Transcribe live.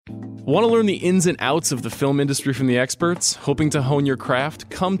Want to learn the ins and outs of the film industry from the experts? Hoping to hone your craft?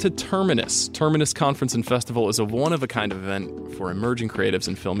 Come to Terminus. Terminus Conference and Festival is a one-of-a-kind event for emerging creatives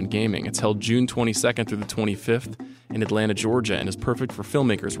in film and gaming. It's held June 22nd through the 25th in Atlanta, Georgia, and is perfect for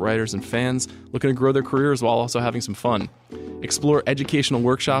filmmakers, writers, and fans looking to grow their careers while also having some fun. Explore educational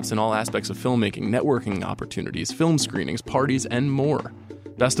workshops in all aspects of filmmaking, networking opportunities, film screenings, parties, and more.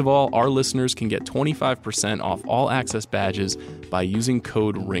 Best of all, our listeners can get 25% off all access badges by using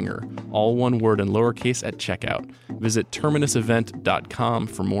code RINGER, all one word and lowercase at checkout. Visit terminusevent.com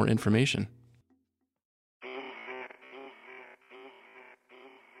for more information.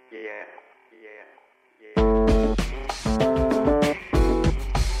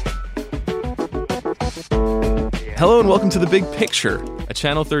 Hello and welcome to The Big Picture, a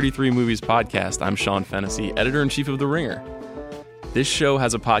Channel 33 Movies podcast. I'm Sean Fennessy, editor-in-chief of The Ringer. This show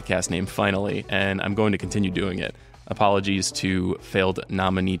has a podcast name, finally, and I'm going to continue doing it. Apologies to failed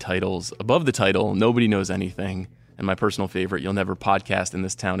nominee titles. Above the title, Nobody Knows Anything, and my personal favorite, You'll Never Podcast in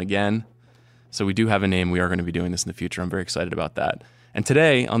This Town Again. So we do have a name. We are going to be doing this in the future. I'm very excited about that. And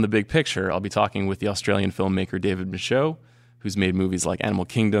today, on The Big Picture, I'll be talking with the Australian filmmaker David Michôd, who's made movies like Animal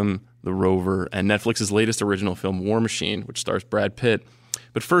Kingdom, The Rover, and Netflix's latest original film, War Machine, which stars Brad Pitt.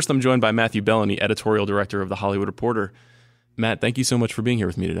 But first, I'm joined by Matthew Bellany, editorial director of The Hollywood Reporter. Matt, thank you so much for being here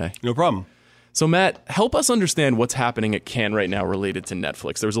with me today. No problem. So, Matt, help us understand what's happening at Cannes right now related to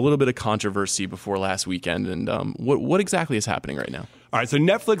Netflix. There was a little bit of controversy before last weekend, and what exactly is happening right now? All right, so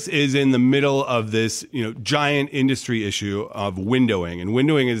Netflix is in the middle of this, giant industry issue of windowing, and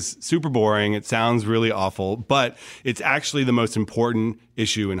windowing is super boring. It sounds really awful, but it's actually the most important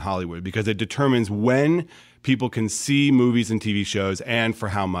issue in Hollywood because it determines when people can see movies and TV shows and for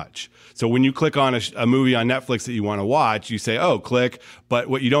how much. So when you click on a movie on Netflix that you want to watch, you say, oh, click. But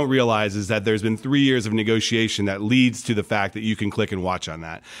what you don't realize is that there's been 3 years of negotiation that leads to the fact that you can click and watch on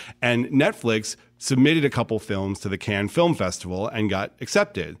that. And Netflix submitted a couple films to the Cannes Film Festival and got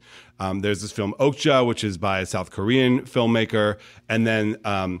accepted. There's this film Okja, which is by a South Korean filmmaker, and then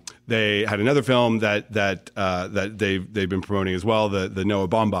they had another film that they've been promoting as well, the Noah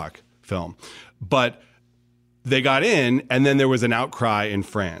Baumbach film. But they got in, and then there was an outcry in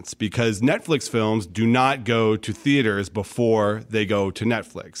France because Netflix films do not go to theaters before they go to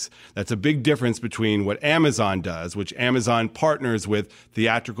Netflix. That's a big difference between what Amazon does, which Amazon partners with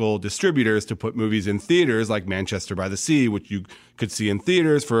theatrical distributors to put movies in theaters like Manchester by the Sea, which you could see in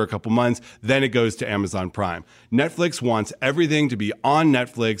theaters for a couple months. Then it goes to Amazon Prime. Netflix wants everything to be on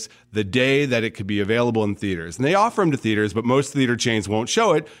Netflix the day that it could be available in theaters. And they offer them to theaters, but most theater chains won't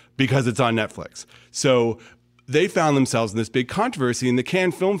show it because it's on Netflix. So they found themselves in this big controversy, and the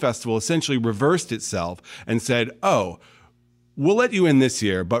Cannes Film Festival essentially reversed itself and said, oh, we'll let you in this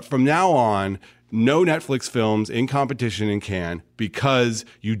year, but from now on, no Netflix films in competition in Cannes because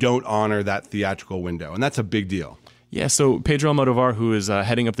you don't honor that theatrical window. And that's a big deal. Yeah, so Pedro Almodovar, who is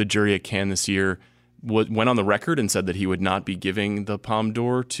heading up the jury at Cannes this year, went on the record and said that he would not be giving the Palme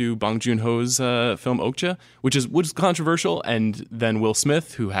d'Or to Bong Joon-ho's film Okja, which is controversial. And then Will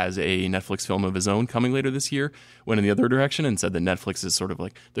Smith, who has a Netflix film of his own coming later this year, went in the other direction and said that Netflix is sort of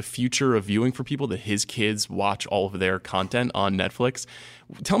like the future of viewing for people, that his kids watch all of their content on Netflix.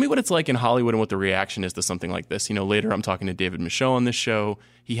 Tell me what it's like in Hollywood and what the reaction is to something like this. Later I'm talking to David Michôd on this show.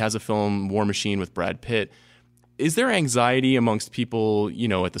 He has a film, War Machine, with Brad Pitt. Is there anxiety amongst people,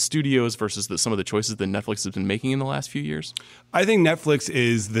 at the studios versus some of the choices that Netflix has been making in the last few years? I think Netflix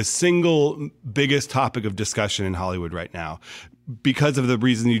is the single biggest topic of discussion in Hollywood right now because of the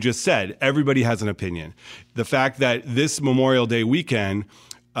reason you just said. Everybody has an opinion. The fact that this Memorial Day weekend,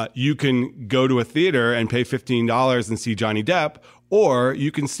 you can go to a theater and pay $15 and see Johnny Depp, or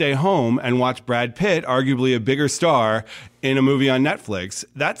you can stay home and watch Brad Pitt, arguably a bigger star, in a movie on Netflix.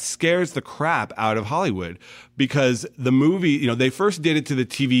 That scares the crap out of Hollywood because the movie, they first did it to the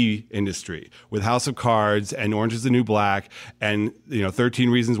TV industry with House of Cards and Orange is the New Black and, 13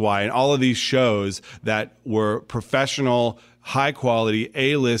 Reasons Why, and all of these shows that were professional, high quality,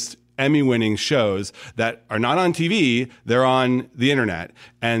 A-list, Emmy-winning shows that are not on TV, they're on the internet.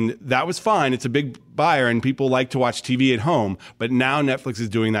 And that was fine. It's a big buyer and people like to watch TV at home. But now Netflix is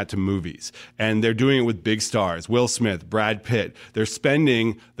doing that to movies. And they're doing it with big stars. Will Smith, Brad Pitt. They're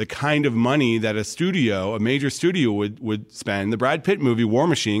spending the kind of money that a major studio would spend. The Brad Pitt movie, War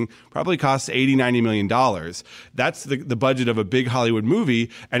Machine, probably costs $80-90 million. That's the budget of a big Hollywood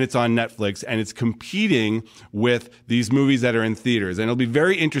movie, and it's on Netflix, and it's competing with these movies that are in theaters. And it'll be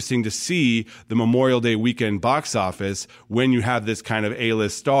very interesting to see the Memorial Day weekend box office when you have this kind of A-list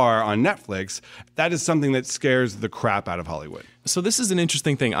star on Netflix, that is something that scares the crap out of Hollywood. So this is an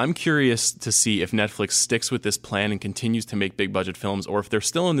interesting thing. I'm curious to see if Netflix sticks with this plan and continues to make big budget films, or if they're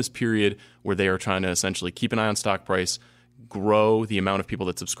still in this period where they are trying to essentially keep an eye on stock price, grow the amount of people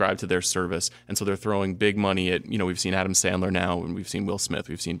that subscribe to their service. And so they're throwing big money at, we've seen Adam Sandler now, and we've seen Will Smith,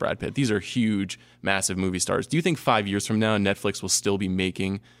 we've seen Brad Pitt. These are huge, massive movie stars. Do you think 5 years from now, Netflix will still be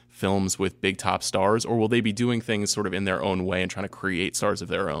making films with big top stars, or will they be doing things sort of in their own way and trying to create stars of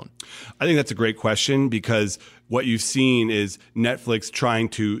their own? I think that's a great question, because what you've seen is Netflix trying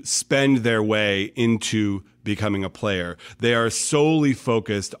to spend their way into becoming a player. They are solely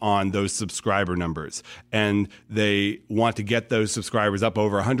focused on those subscriber numbers, and they want to get those subscribers up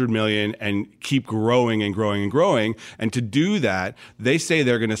over 100 million and keep growing and growing and growing. And to do that, they say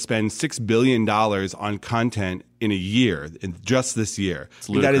they're going to spend $6 billion on content in a year, in just this year.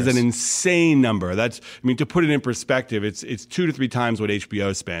 That is an insane number. To put it in perspective, it's 2 to 3 times what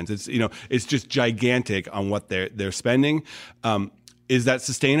HBO spends. It's just gigantic on what they're spending. Is that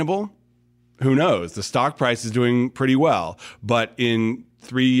sustainable? Who knows? The stock price is doing pretty well, but in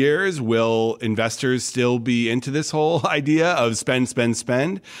 3 years, will investors still be into this whole idea of spend, spend,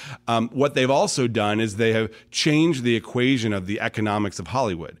 spend? What they've also done is they have changed the equation of the economics of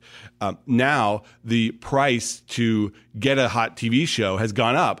Hollywood. Now, the price to get a hot TV show has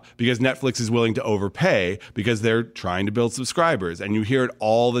gone up because Netflix is willing to overpay because they're trying to build subscribers. And you hear it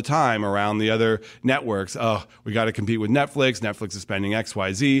all the time around the other networks. Oh, we got to compete with Netflix. Netflix is spending X,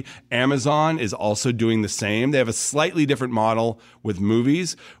 Y, Z. Amazon is also doing the same. They have a slightly different model with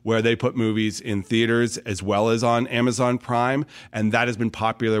movies, where they put movies in theaters as well as on Amazon Prime. And that has been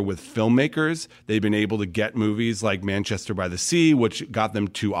popular with filmmakers. They've been able to get movies like Manchester by the Sea, which got them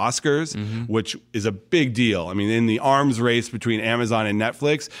 2 Oscars, which is a big deal. In the arms race between Amazon and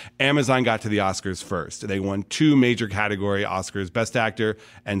Netflix, Amazon got to the Oscars first. They won 2 major category Oscars, Best Actor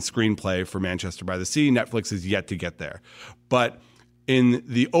and Screenplay for Manchester by the Sea. Netflix is yet to get there. But in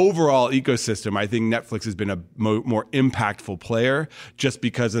the overall ecosystem, I think Netflix has been a more impactful player just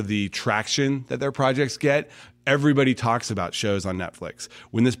because of the traction that their projects get. Everybody talks about shows on Netflix.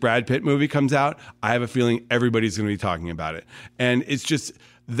 When this Brad Pitt movie comes out, I have a feeling everybody's going to be talking about it. And it's just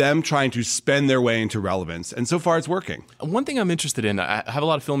them trying to spend their way into relevance. And so far, it's working. One thing I'm interested in, I have a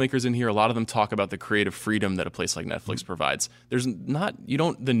lot of filmmakers in here. A lot of them talk about the creative freedom that a place like Netflix provides. There's not,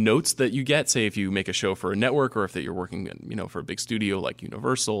 the notes that you get, say, if you make a show for a network or if that you're working, for a big studio like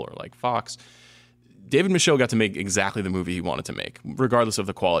Universal or like Fox. David Michôd got to make exactly the movie he wanted to make, regardless of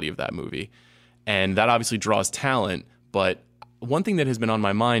the quality of that movie. And that obviously draws talent, but one thing that has been on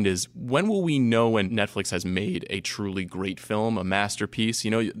my mind is, when will we know when Netflix has made a truly great film, a masterpiece?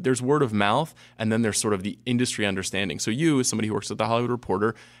 There's word of mouth, and then there's sort of the industry understanding. So you, as somebody who works at The Hollywood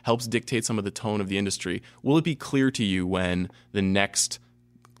Reporter, helps dictate some of the tone of the industry. Will it be clear to you when the next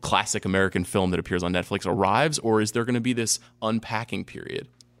classic American film that appears on Netflix arrives, or is there going to be this unpacking period?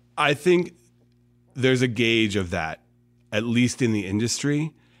 I think there's a gauge of that, at least in the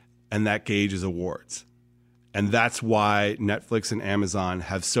industry, and that gauge is awards. And that's why Netflix and Amazon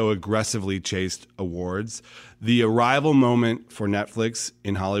have so aggressively chased awards. The arrival moment for Netflix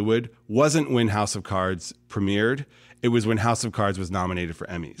in Hollywood wasn't when House of Cards premiered. It was when House of Cards was nominated for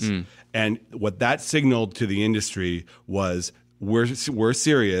Emmys. And what that signaled to the industry was, we're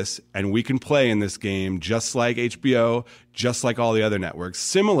serious, and we can play in this game just like HBO, just like all the other networks.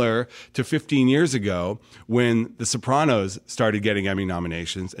 Similar to 15 years ago when The Sopranos started getting Emmy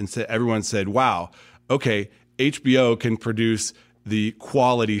nominations, and everyone said, wow, okay, HBO can produce the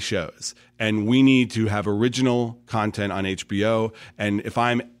quality shows, and we need to have original content on HBO. And if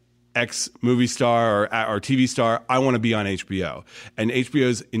I'm X movie star or TV star, I want to be on HBO. And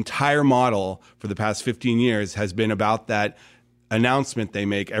HBO's entire model for the past 15 years has been about that announcement they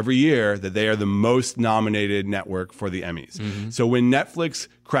make every year that they are the most nominated network for the Emmys. So when Netflix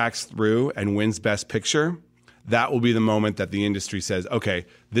cracks through and wins Best Picture, that will be the moment that the industry says, okay,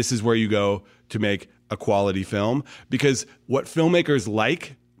 this is where you go to make a quality film. Because what filmmakers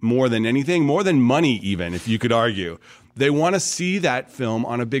like more than anything, more than money even, if you could argue, they want to see that film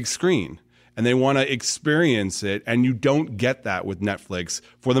on a big screen. And they want to experience it, and you don't get that with Netflix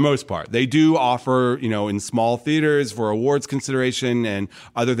for the most part. They do offer, in small theaters for awards consideration and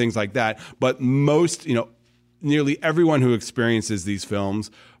other things like that. But most, nearly everyone who experiences these films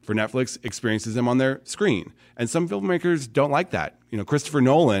for Netflix experiences them on their screen. And some filmmakers don't like that. Christopher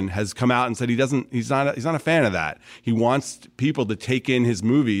Nolan has come out and said he's not a fan of that. He wants people to take in his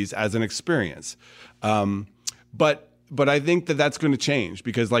movies as an experience. But I think that that's going to change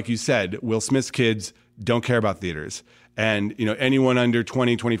because, like you said, Will Smith's kids don't care about theaters. And, anyone under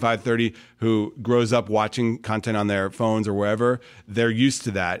 20, 25, 30 who grows up watching content on their phones or wherever, they're used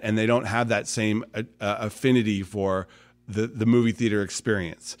to that. And they don't have that same affinity for the movie theater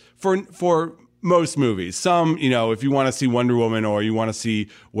experience. For most movies. Some, if you want to see Wonder Woman or you want to see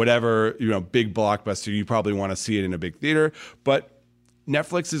whatever, big blockbuster, you probably want to see it in a big theater. But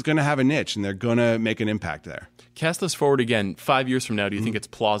Netflix is going to have a niche and they're going to make an impact there. Cast us forward again. 5 years from now, do you think it's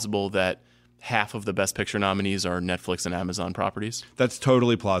plausible that half of the Best Picture nominees are Netflix and Amazon properties? That's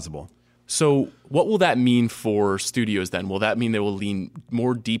totally plausible. So what will that mean for studios then? Will that mean they will lean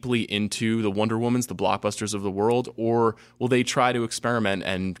more deeply into the Wonder Womans, the blockbusters of the world, or will they try to experiment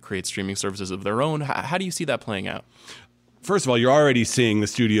and create streaming services of their own? How do you see that playing out? First of all, you're already seeing the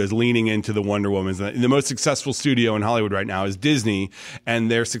studios leaning into the Wonder Womans. The most successful studio in Hollywood right now is Disney, and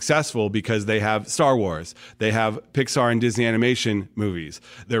they're successful because they have Star Wars. They have Pixar and Disney animation movies.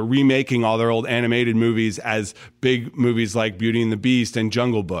 They're remaking all their old animated movies as big movies like Beauty and the Beast and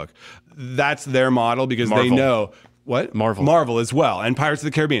Jungle Book. That's their model because Marvel. They know what Marvel as well, and Pirates of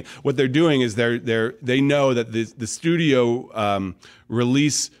the Caribbean. What they're doing is they know that the studio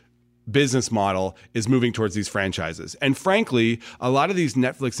release business model is moving towards these franchises. And frankly, a lot of these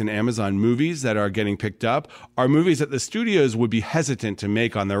Netflix and Amazon movies that are getting picked up are movies that the studios would be hesitant to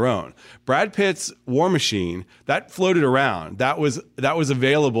make on their own. Brad Pitt's War Machine, that floated around. That was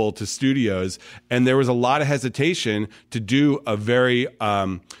available to studios, and there was a lot of hesitation to do a very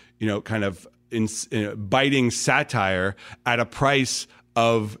kind of biting satire at a price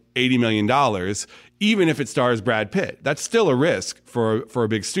of $80 million, even if it stars Brad Pitt. That's still a risk for a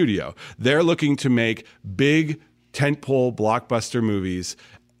big studio. They're looking to make big tentpole blockbuster movies,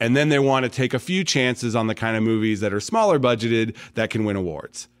 and then they want to take a few chances on the kind of movies that are smaller budgeted that can win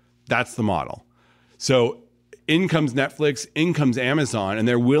awards. That's the model. So in comes Netflix, in comes Amazon, and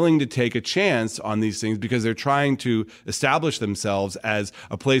they're willing to take a chance on these things because they're trying to establish themselves as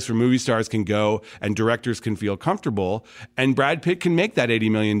a place where movie stars can go and directors can feel comfortable. And Brad Pitt can make that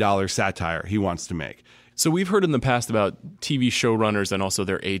 $80 million satire he wants to make. So we've heard in the past about TV showrunners and also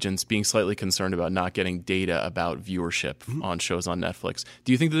their agents being slightly concerned about not getting data about viewership on shows on Netflix.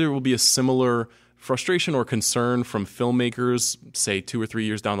 Do you think that there will be a similar frustration or concern from filmmakers, say 2 or 3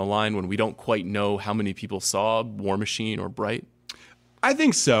 years down the line, when we don't quite know how many people saw War Machine or Bright? I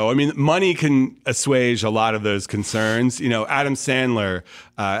think so. I mean, money can assuage a lot of those concerns. Adam Sandler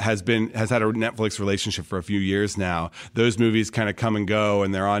has had a Netflix relationship for a few years now. Those movies kind of come and go,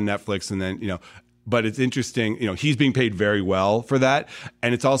 and they're on Netflix, and then But it's interesting, he's being paid very well for that.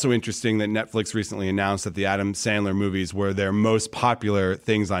 And it's also interesting that Netflix recently announced that the Adam Sandler movies were their most popular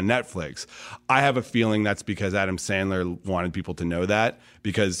things on Netflix. I have a feeling that's because Adam Sandler wanted people to know that,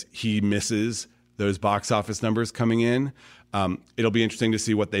 because he misses those box office numbers coming in. It'll be interesting to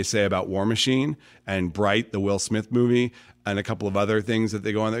see what they say about War Machine and Bright, the Will Smith movie, and a couple of other things that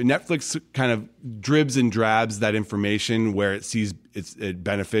they go on there. Netflix kind of dribs and drabs that information where it sees it's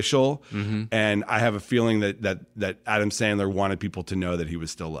beneficial. Mm-hmm. And I have a feeling that Adam Sandler wanted people to know that he was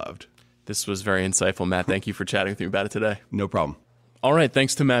still loved. This was very insightful, Matt. Thank you for chatting with me about it today. No problem. All right,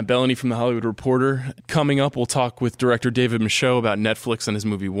 thanks to Matt Bellany from The Hollywood Reporter. Coming up, we'll talk with director David Michôd about Netflix and his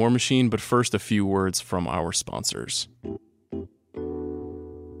movie War Machine. But first, a few words from our sponsors.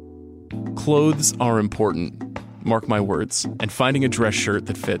 Clothes are important. Mark my words. And finding a dress shirt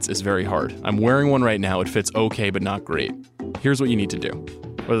that fits is very hard. I'm wearing one right now. It fits okay, but not great. Here's what you need to do.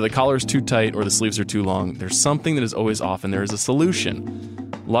 Whether the collar is too tight or the sleeves are too long, there's something that is always off, and there is a solution.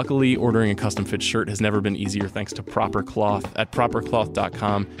 Luckily, ordering a custom-fit shirt has never been easier thanks to Proper Cloth. At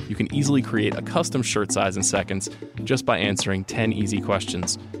propercloth.com, you can easily create a custom shirt size in seconds just by answering 10 easy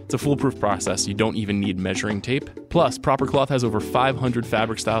questions. It's a foolproof process. You don't even need measuring tape. Plus, Proper Cloth has over 500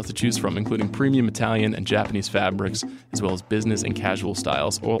 fabric styles to choose from, including premium Italian and Japanese fabrics, as well as business and casual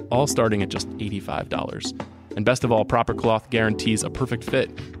styles, all starting at just $85. And best of all, Proper Cloth guarantees a perfect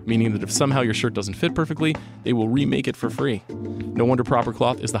fit, meaning that if somehow your shirt doesn't fit perfectly, they will remake it for free. No wonder Proper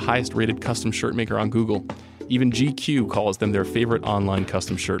Cloth is the highest rated custom shirt maker on Google. Even GQ calls them their favorite online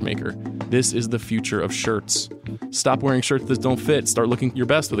custom shirt maker. This is the future of shirts. Stop wearing shirts that don't fit. Start looking your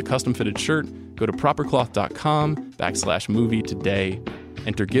best with a custom fitted shirt. Go to propercloth.com/movie today.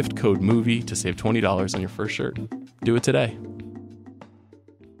 Enter gift code MOVIE to save $20 on your first shirt. Do it today.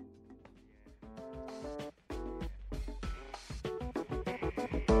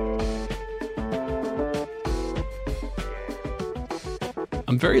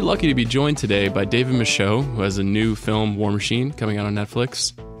 I'm very lucky to be joined today by David Michôd, who has a new film, War Machine, coming out on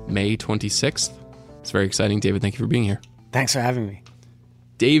Netflix May 26th. It's very exciting. David, thank you for being here. Thanks for having me.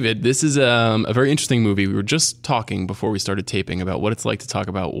 David, this is a very interesting movie. We were just talking before we started taping about what it's like to talk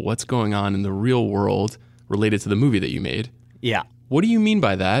about what's going on in the real world related to the movie that you made. Yeah. What do you mean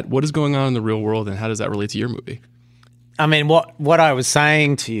by that? What is going on in the real world, and how does that relate to your movie? I mean, what I was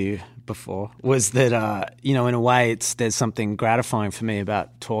saying to you before was that, in a way, there's something gratifying for me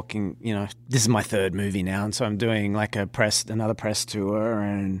about talking. This is my third movie now, and so I'm doing like another press tour,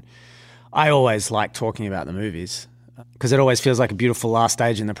 and I always like talking about the movies because it always feels like a beautiful last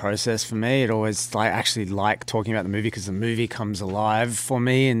stage in the process for me. It always actually like talking about the movie because the movie comes alive for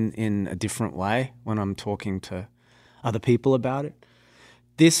me in a different way when I'm talking to other people about it.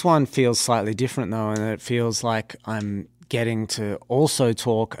 This one feels slightly different though, and it feels like I'm getting to also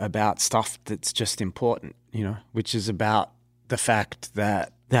talk about stuff that's just important, which is about the fact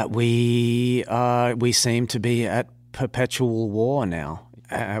that we seem to be at perpetual war now,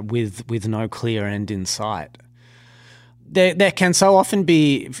 with no clear end in sight. There can so often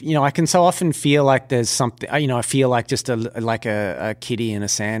be, I can so often feel like there's something, I feel like just a kiddie in a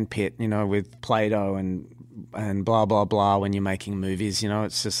sand pit, with Play-Doh and blah, blah, blah when you're making movies,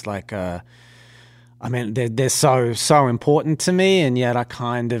 it's just like, they're so important to me, and yet I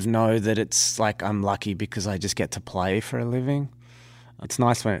kind of know that it's like I'm lucky because I just get to play for a living. It's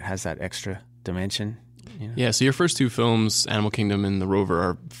nice when it has that extra dimension. Yeah, so your first two films, Animal Kingdom and The Rover,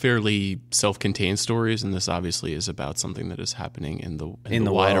 are fairly self-contained stories, and this obviously is about something that is happening in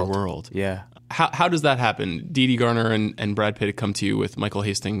the wider world. Yeah. How does that happen? Dee Garner and Brad Pitt come to you with Michael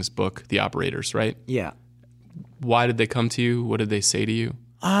Hastings' book, The Operators, right? Yeah. Why did they come to you? What did they say to you?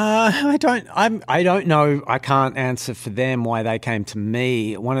 I don't know. I can't answer for them why they came to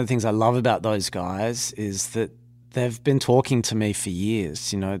me. One of the things I love about those guys is that they've been talking to me for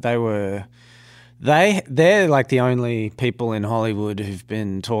years. They're like the only people in Hollywood who've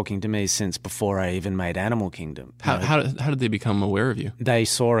been talking to me since before I even made Animal Kingdom. How did they become aware of you? They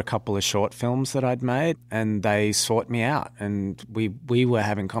saw a couple of short films that I'd made, and they sought me out. And we were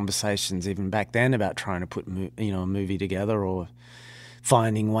having conversations even back then about trying to put a movie together or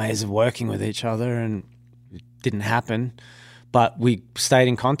finding ways of working with each other, and it didn't happen. But we stayed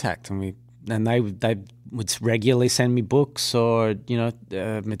in contact, and they would regularly send me books or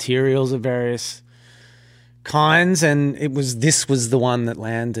materials of various kinds, and this was the one that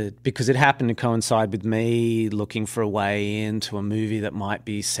landed because it happened to coincide with me looking for a way into a movie that might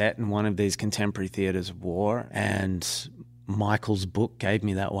be set in one of these contemporary theatres of war, and Michael's book gave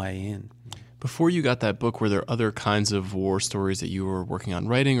me that way in. Before you got that book, were there other kinds of war stories that you were working on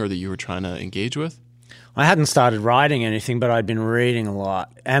writing or that you were trying to engage with? I hadn't started writing anything, but I'd been reading a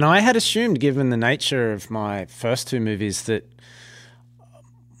lot. And I had assumed, given the nature of my first two movies, that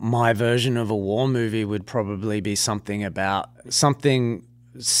my version of a war movie would probably be something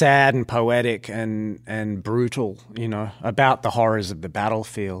sad and poetic and brutal, about the horrors of the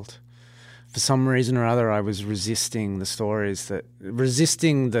battlefield. For some reason or other, I was resisting the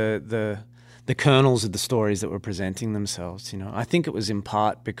kernels of the stories that were presenting themselves. I think it was in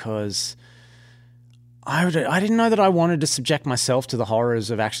part because I didn't know that I wanted to subject myself to the horrors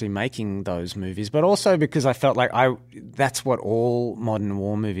of actually making those movies, but also because I felt like that's what all modern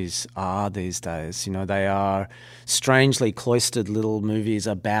war movies are these days. They are strangely cloistered little movies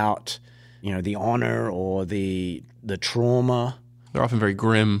about, the honor or the trauma. They're often very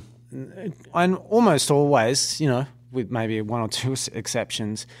grim. And almost always, with maybe one or two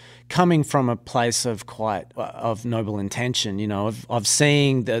exceptions, coming from a place of of noble intention, of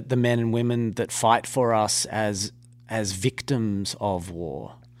seeing the men and women that fight for us as victims of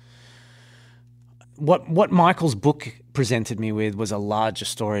war. What Michael's book presented me with was a larger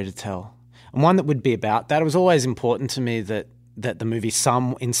story to tell, and one that would be about that. It was always important to me that the movie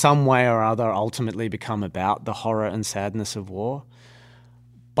in some way or other ultimately become about the horror and sadness of war.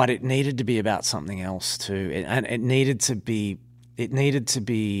 But it needed to be about something else too, and it needed to be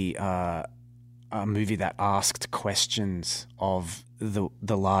a movie that asked questions of the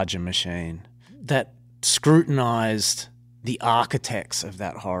larger machine, that scrutinized the architects of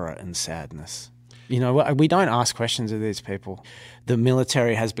that horror and sadness. We don't ask questions of these people. The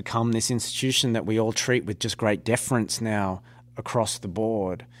military has become this institution that we all treat with just great deference now across the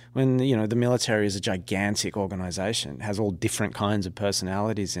board. When, the military is a gigantic organization, it has all different kinds of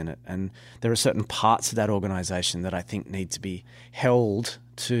personalities in it, and there are certain parts of that organization that I think need to be held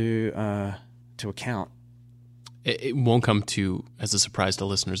to account. It won't come as a surprise to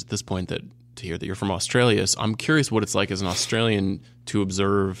listeners at this point to hear that you're from Australia. So I'm curious what it's like as an Australian to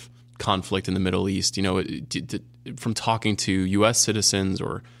observe conflict in the Middle East. From talking to U.S. citizens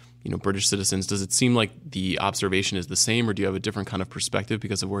or British citizens, does it seem like the observation is the same, or do you have a different kind of perspective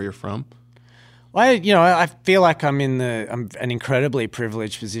because of where you're from? I feel like I'm an incredibly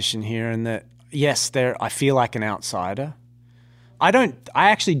privileged position here, in that yes, I feel like an outsider. I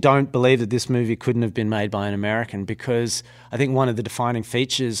actually don't believe that this movie couldn't have been made by an American, because I think one of the defining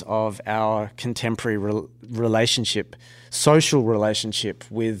features of our contemporary social relationship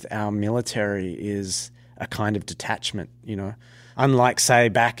with our military is a kind of detachment, Unlike, say,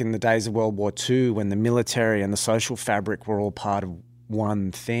 back in the days of World War II, when the military and the social fabric were all part of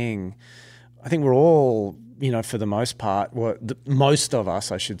one thing, I think we're all, for the most part, most of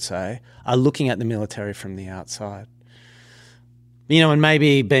us, I should say, are looking at the military from the outside. And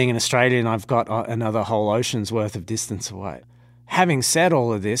maybe being an Australian, I've got another whole ocean's worth of distance away. Having said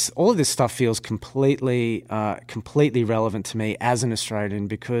all of this stuff feels completely relevant to me as an Australian,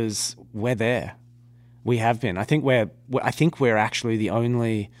 because we're there. We have been. I think we're actually the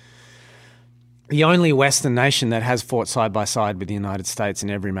only Western nation that has fought side by side with the United States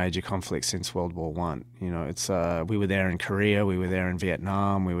in every major conflict since World War I. We were there in Korea, we were there in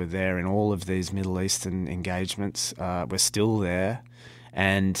Vietnam, we were there in all of these Middle Eastern engagements. We're still there,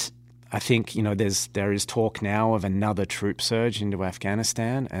 and I think there is talk now of another troop surge into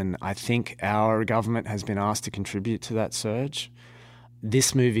Afghanistan, and I think our government has been asked to contribute to that surge.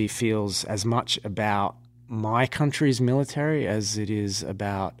 This movie feels as much about my country's military as it is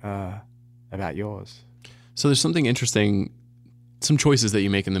about yours. So there's something interesting, some choices that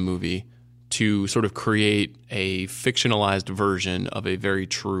you make in the movie to sort of create a fictionalized version of a very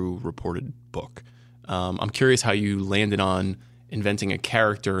true reported book. I'm curious how you landed on inventing a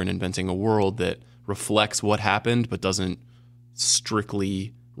character and inventing a world that reflects what happened but doesn't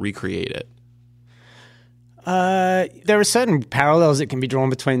strictly recreate it. There are certain parallels that can be drawn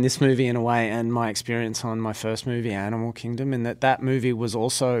between this movie in a way and my experience on my first movie, Animal Kingdom, in that movie was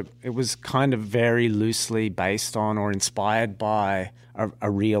kind of very loosely based on or inspired by a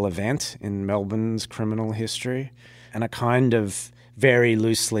real event in Melbourne's criminal history, and a kind of very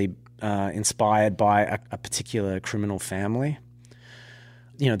loosely inspired by a particular criminal family.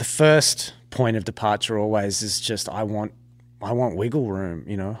 The first point of departure always is just I want wiggle room,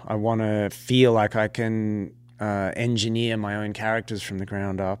 I want to feel like I can engineer my own characters from the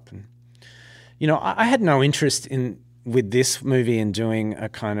ground up. And, I had no interest with this movie in doing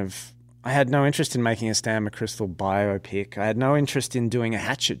I had no interest in making a Stan McChrystal biopic. I had no interest in doing a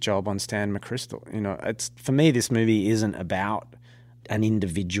hatchet job on Stan McChrystal. For me, this movie isn't about an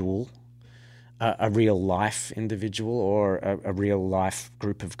individual, a real life individual or a real life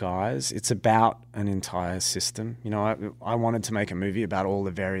group of guys. It's about an entire system. I wanted to make a movie about all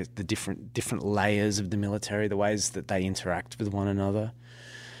the different layers of the military, the ways that they interact with one another.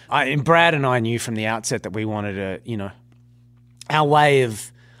 Brad and I knew from the outset that we wanted our way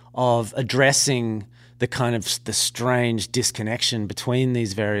of addressing the strange disconnection between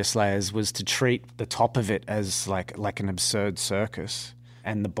these various layers was to treat the top of it as like an absurd circus,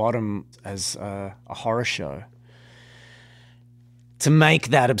 and the bottom as a horror show. To make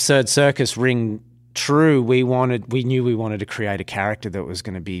that absurd circus ring true, we knew we wanted to create a character that was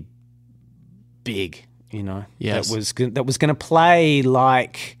going to be big, Yes. that was going to play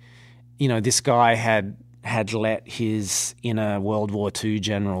like, this guy had let his inner World War II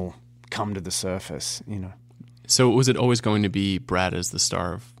general come to the surface, So was it always going to be Brad as the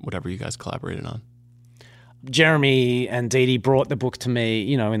star of whatever you guys collaborated on? Jeremy and Dee Dee brought the book to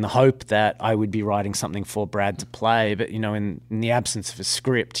me, in the hope that I would be writing something for Brad to play. But, in the absence of a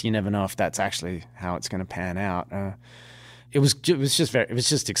script, you never know if that's actually how it's going to pan out. It was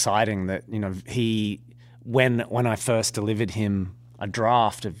just exciting that, when I first delivered him a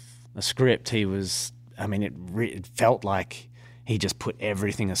draft of a script, it felt like he just put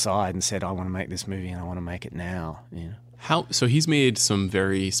everything aside and said, I want to make this movie and I want to make it now. So he's made some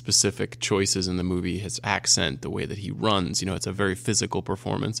very specific choices in the movie, his accent, the way that he runs, it's a very physical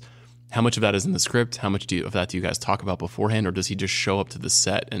performance. How much of that is in the script? How much of that do you guys talk about beforehand? Or does he just show up to the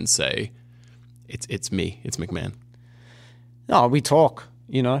set and say, it's me, it's McMahon? No, we talk,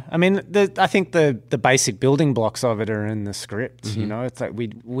 I think the basic building blocks of it are in the script, Mm-hmm. It's like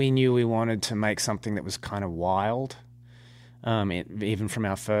we knew we wanted to make something that was kind of wild, even from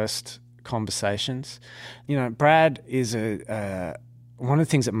our first conversations. Brad is one of the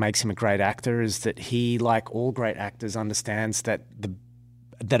things that makes him a great actor is that he, like all great actors, understands that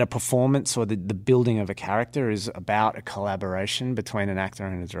a performance or the building of a character is about a collaboration between an actor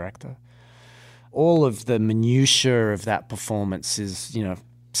and a director. All of the minutiae of that performance is,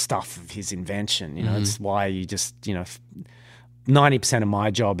 stuff of his invention. Mm-hmm. It's why you just, 90% of my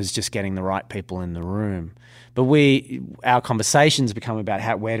job is just getting the right people in the room. But our conversations become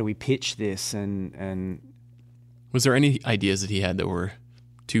about where do we pitch this, and was there any ideas that he had that were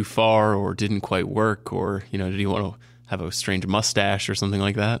too far or didn't quite work, or did he want to have a strange mustache or something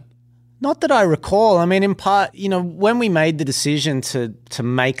like that? Not that I recall. I mean, in part, when we made the decision to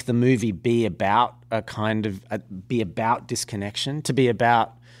make the movie be about be about disconnection, to be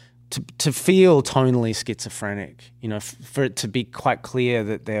about to feel tonally schizophrenic, for it to be quite clear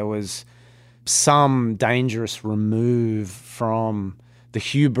that there was some dangerous remove from the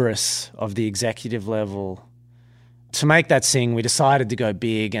hubris of the executive level. To make that scene, we decided to go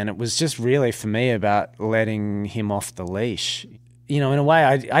big, and it was just really for me about letting him off the leash. In a way,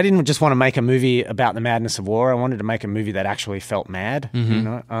 I didn't just want to make a movie about the madness of war. I wanted to make a movie that actually felt mad.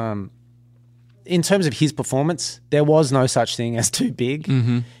 In terms of his performance, there was no such thing as too big.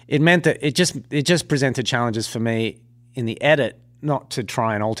 It meant that it just presented challenges for me in the edit, not to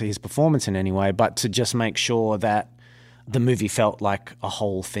try and alter his performance in any way, but to just make sure that the movie felt like a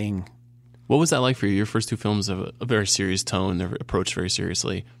whole thing. What was that like for you? Your first two films have a very serious tone. They're approached very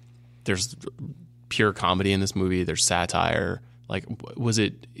seriously. There's pure comedy in this movie. There's satire. Like, was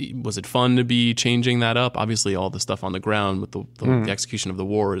it fun to be changing that up? Obviously, all the stuff on the ground with the execution of the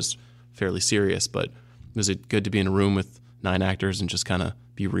war is fairly serious, but was it good to be in a room with 9 actors and just kind of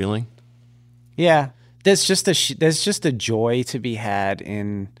be reeling? Yeah, there's just a joy to be had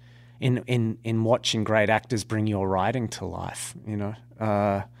in watching great actors bring your writing to life.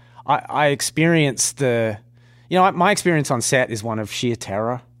 I experienced my experience on set is one of sheer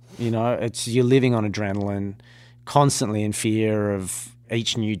terror. You're living on adrenaline, constantly in fear of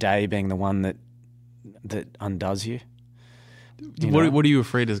each new day being the one that undoes you. What are you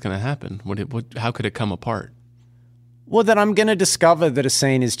afraid is going to happen? How could it come apart? Well, that I'm going to discover that a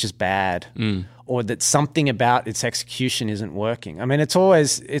scene is just bad, or that something about its execution isn't working. I mean,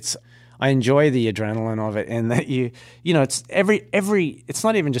 I enjoy the adrenaline of it, and that it's it's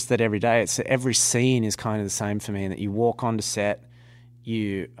not even just that every day. It's that every scene is kind of the same for me, and that you walk onto set,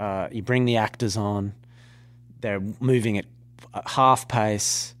 you bring the actors on, they're moving at half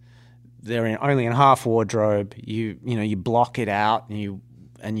pace, they're only in half wardrobe. You block it out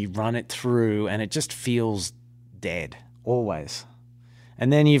and you run it through, and it just feels dead always.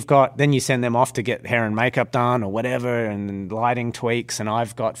 And then you send them off to get hair and makeup done or whatever, and then lighting tweaks, and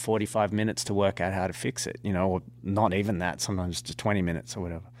I've got 45 minutes to work out how to fix it, or not even that, sometimes just 20 minutes or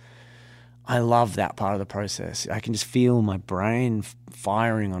whatever. I love that part of the process. I can just feel my brain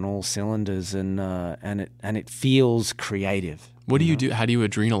firing on all cylinders, and it feels creative. What do you do? How do you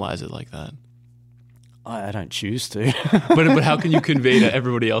adrenalize it like that? I don't choose to. but how can you convey to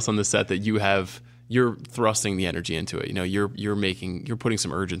everybody else on the set that you're thrusting the energy into it? You're putting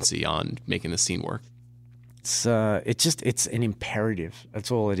some urgency on making the scene work. It's an imperative.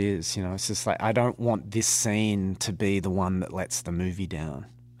 That's all it is. It's just like, I don't want this scene to be the one that lets the movie down.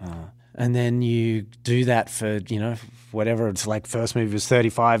 And then you do that for, whatever. It's like first movie was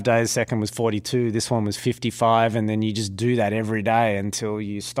 35 days, second was 42, this one was 55, and then you just do that every day until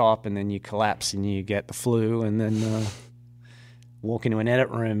you stop, and then you collapse and you get the flu, and then walk into an edit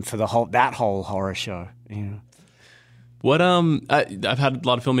room for that whole horror show. What I've had a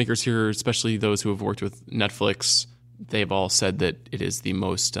lot of filmmakers here, especially those who have worked with Netflix. They've all said that it is the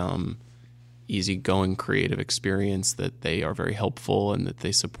most easygoing creative experience, that they are very helpful and that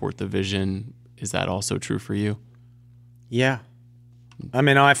they support the vision. Is that also true for you? Yeah. I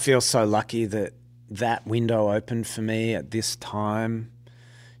mean, I feel so lucky that window opened for me at this time.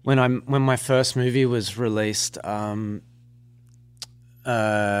 When my first movie was released, it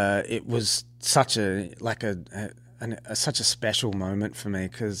was such a special moment for me,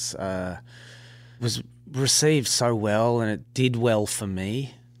 because it was received so well and it did well for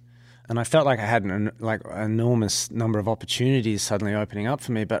me. And I felt like I had an enormous number of opportunities suddenly opening up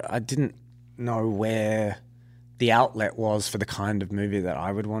for me, but I didn't know where the outlet was for the kind of movie that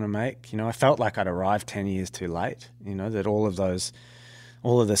I would want to make. I felt like I'd arrived 10 years too late, that all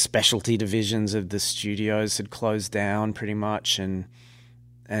of the specialty divisions of the studios had closed down pretty much, and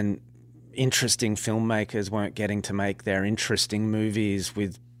interesting filmmakers weren't getting to make their interesting movies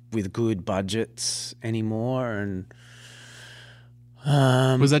with good budgets anymore. And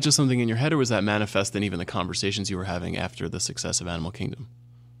was that just something in your head, or was that manifest in even the conversations you were having after the success of Animal Kingdom?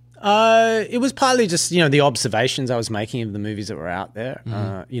 It was partly just, the observations I was making of the movies that were out there.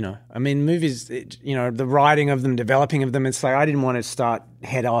 I mean, movies, the writing of them, developing of them, it's like I didn't want to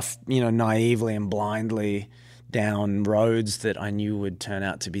head off, naively and blindly down roads that I knew would turn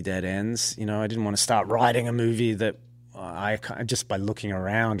out to be dead ends. I didn't want to start writing a movie that I just by looking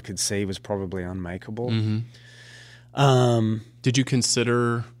around could see was probably unmakeable. Did you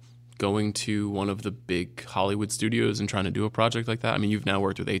consider going to one of the big Hollywood studios and trying to do a project like that? I mean, you've now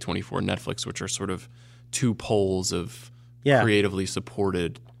worked with A24 and Netflix, which are sort of two poles of creatively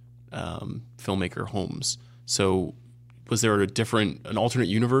supported filmmaker homes. So Was there an alternate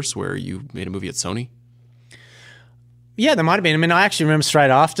universe where you made a movie at Sony? Yeah, there might have been. I mean, I actually remember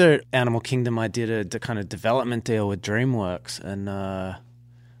straight after Animal Kingdom, I did a kind of development deal with DreamWorks,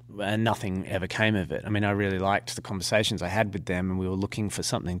 and nothing ever came of it. I mean, I really liked the conversations I had with them, and we were looking for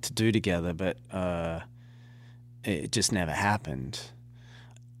something to do together, but it just never happened.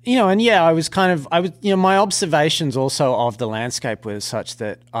 And I was my observations also of the landscape were such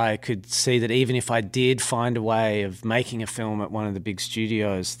that I could see that even if I did find a way of making a film at one of the big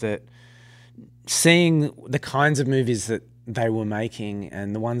studios, that seeing the kinds of movies that they were making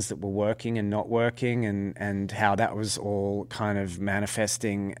and the ones that were working and not working and how that was all kind of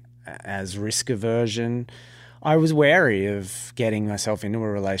manifesting as risk aversion, I was wary of getting myself into a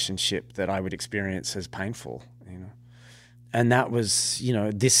relationship that I would experience as painful. And that was,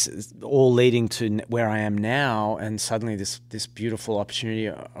 this is all leading to where I am now, and suddenly this beautiful opportunity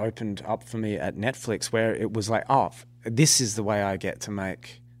opened up for me at Netflix, where it was like, oh, this is the way I get to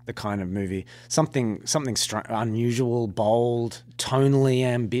make the kind of movie, something unusual, bold, tonally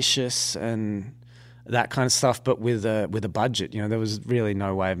ambitious, and that kind of stuff, but with a budget. There was really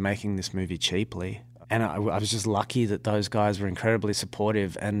no way of making this movie cheaply, and I was just lucky that those guys were incredibly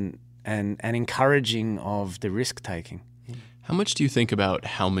supportive and encouraging of the risk taking. How much do you think about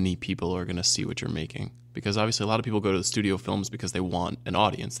how many people are going to see what you're making? Because obviously a lot of people go to the studio films because they want an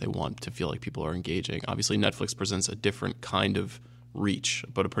audience. They want to feel like people are engaging. Obviously Netflix presents a different kind of reach,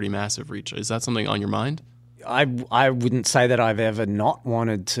 but a pretty massive reach. Is that something on your mind? I wouldn't say that I've ever not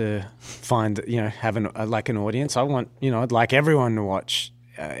wanted to find, have an audience. I want, I'd like everyone to watch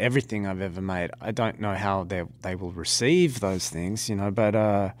everything I've ever made. I don't know how they will receive those things,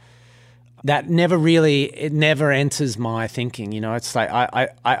 but that never enters my thinking. It's like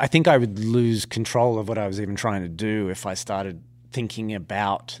I think I would lose control of what I was even trying to do if I started thinking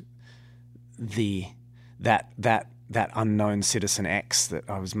about that unknown Citizen X that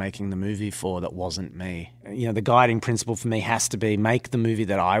I was making the movie for that wasn't me. The guiding principle for me has to be make the movie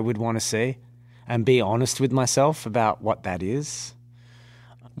that I would want to see and be honest with myself about what that is.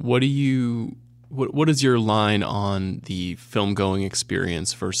 What is your line on the film going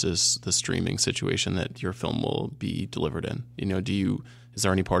experience versus the streaming situation that your film will be delivered in? Is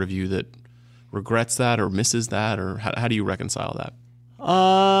there any part of you that regrets that or misses that, or how do you reconcile that?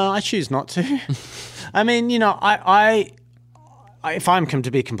 I choose not to. I mean, I if I'm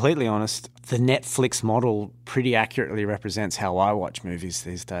to be completely honest, the Netflix model pretty accurately represents how I watch movies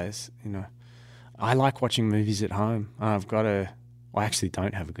these days. I like watching movies at home. I actually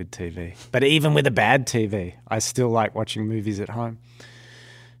don't have a good TV. But even with a bad TV, I still like watching movies at home.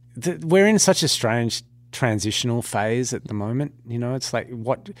 We're in such a strange transitional phase at the moment. It's like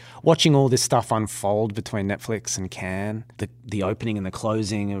watching all this stuff unfold between Netflix and Cannes, the opening and the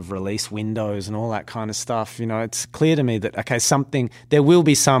closing of release windows and all that kind of stuff. It's clear to me that, okay, there will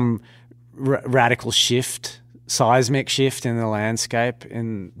be some radical shift, seismic shift in the landscape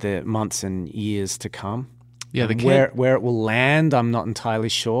in the months and years to come. Yeah, where it will land, I'm not entirely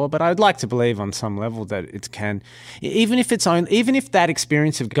sure, but I'd like to believe on some level that it can. Even if that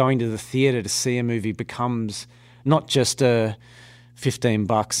experience of going to the theater to see a movie becomes not just a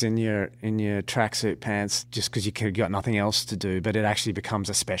 $15 in your tracksuit pants just because you got nothing else to do, but it actually becomes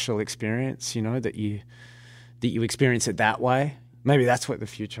a special experience. That you experience it that way. Maybe that's what the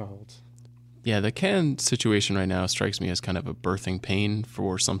future holds. Yeah, the Cannes situation right now strikes me as kind of a birthing pain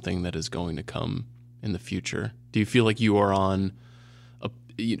for something that is going to come in the future. Do you feel like you are on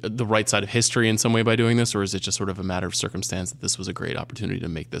the right side of history in some way by doing this, or is it just sort of a matter of circumstance that this was a great opportunity to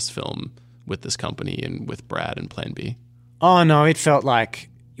make this film with this company and with Brad and Plan B? Oh, no, it felt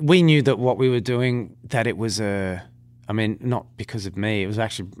like we knew that what we were doing, that it was not because of me, it was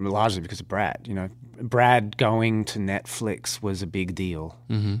actually largely because of Brad. Brad going to Netflix was a big deal.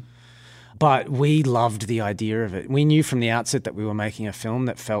 Mm-hmm. But we loved the idea of it. We knew from the outset that we were making a film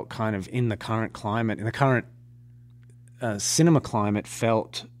that felt kind of in the current climate, in the current cinema climate,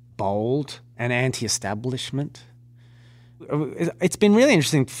 felt bold and anti-establishment. It's been really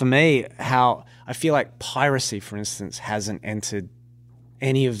interesting for me how I feel like piracy, for instance, hasn't entered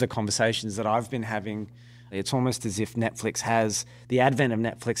any of the conversations that I've been having. It's almost as if the advent of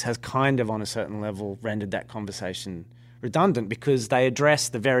Netflix has kind of, on a certain level, rendered that conversation redundant, because they address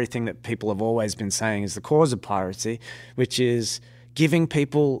the very thing that people have always been saying is the cause of piracy, which is giving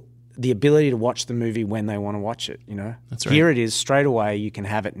people the ability to watch the movie when they want to watch it. That's right. Here it is, straight away. You can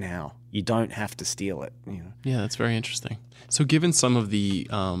have it now. You don't have to steal it. Yeah, that's very interesting. So, given some of the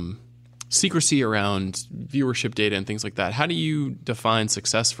secrecy around viewership data and things like that, how do you define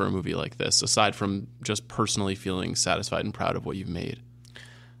success for a movie like this, aside from just personally feeling satisfied and proud of what you've made?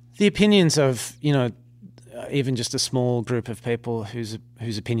 The opinions of even just a small group of people whose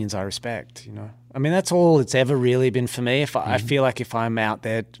opinions I respect, you know. I mean, that's all it's ever really been for me. I feel like if I'm out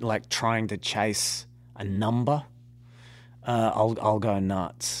there like trying to chase a number, I'll go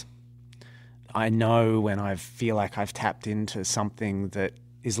nuts. I know when I feel like I've tapped into something that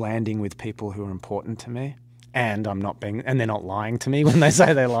is landing with people who are important to me, and they're not lying to me when they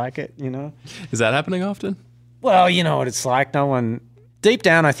say they like it, you know. Is that happening often? Well, you know what it's like. Deep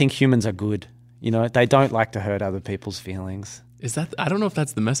down, I think humans are good. You know, they don't like to hurt other people's feelings. I don't know if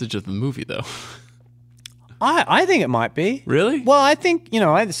that's the message of the movie, though. I think it might be. Really? Well, I think, you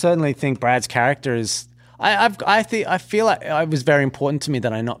know, I certainly think Brad's character is. I feel like it was very important to me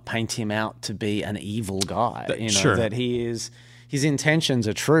that I not paint him out to be an evil guy. Sure. That he is. His intentions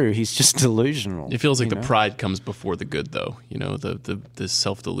are true. He's just delusional. It feels like the pride comes before the good, though. You know, the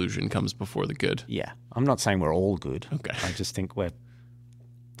self-delusion comes before the good. Yeah. I'm not saying we're all good. Okay. I just think we're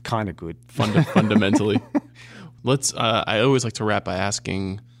kind of good. Fundamentally. I always like to wrap by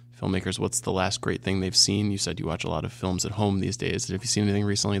asking filmmakers what's the last great thing they've seen. You said you watch a lot of films at home these days. Have you seen anything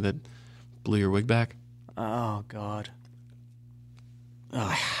recently that blew your wig back? Oh, God. Oh,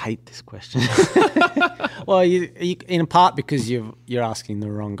 I hate this question. Well, you, in part because you're asking the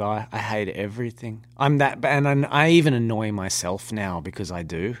wrong guy. I hate everything. I'm that, and I even annoy myself now because I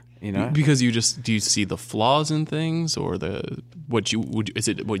do. You know, because do you see the flaws in things, or is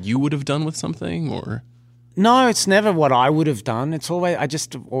it what you would have done with something, or? No, it's never what I would have done. I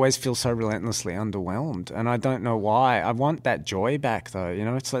just always feel so relentlessly underwhelmed, and I don't know why. I want that joy back, though. You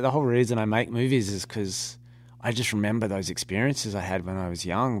know, it's like the whole reason I make movies is because I just remember those experiences I had when I was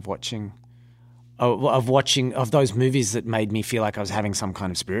young of watching those movies that made me feel like I was having some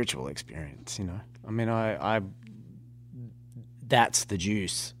kind of spiritual experience. You know, I mean, I that's the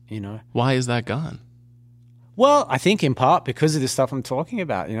juice. You know, why is that gone? Well, I think in part because of the stuff I'm talking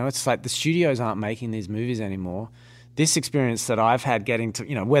about. You know, it's like the studios aren't making these movies anymore. This experience that I've had getting to,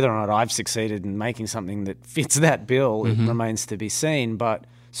 you know, whether or not I've succeeded in making something that fits that bill, it remains to be seen. But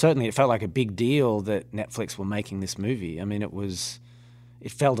certainly it felt like a big deal that Netflix were making this movie. I mean, it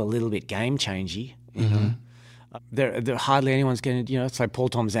felt a little bit game-changey, you know. There hardly anyone's getting, you know, it's like Paul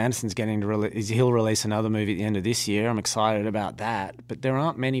Thomas Anderson's getting to release, he'll release another movie at the end of this year. I'm excited about that. But there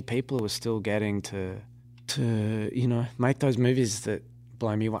aren't many people who are still getting to you know, make those movies that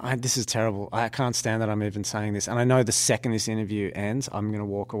blow me away. This is terrible. I can't stand that I'm even saying this. And I know the second this interview ends, I'm going to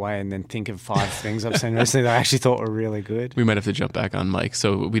walk away and then think of 5 things I've seen recently that I actually thought were really good. We might have to jump back on Mike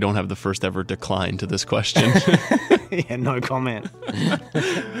so we don't have the first ever decline to this question. Yeah, no comment.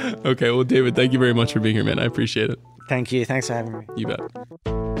 Okay, well, David, thank you very much for being here, man. I appreciate it. Thank you. Thanks for having me. You bet.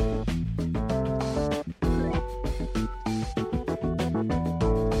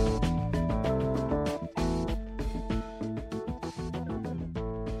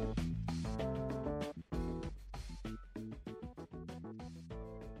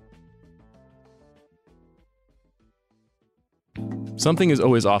 Something is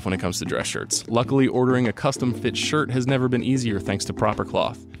always off when it comes to dress shirts. Luckily, ordering a custom fit shirt has never been easier thanks to Proper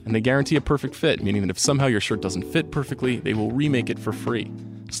Cloth. And they guarantee a perfect fit, meaning that if somehow your shirt doesn't fit perfectly, they will remake it for free.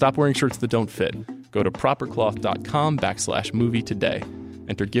 Stop wearing shirts that don't fit. Go to propercloth.com/movie today.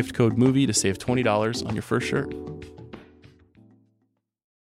 Enter gift code MOVIE to save $20 on your first shirt.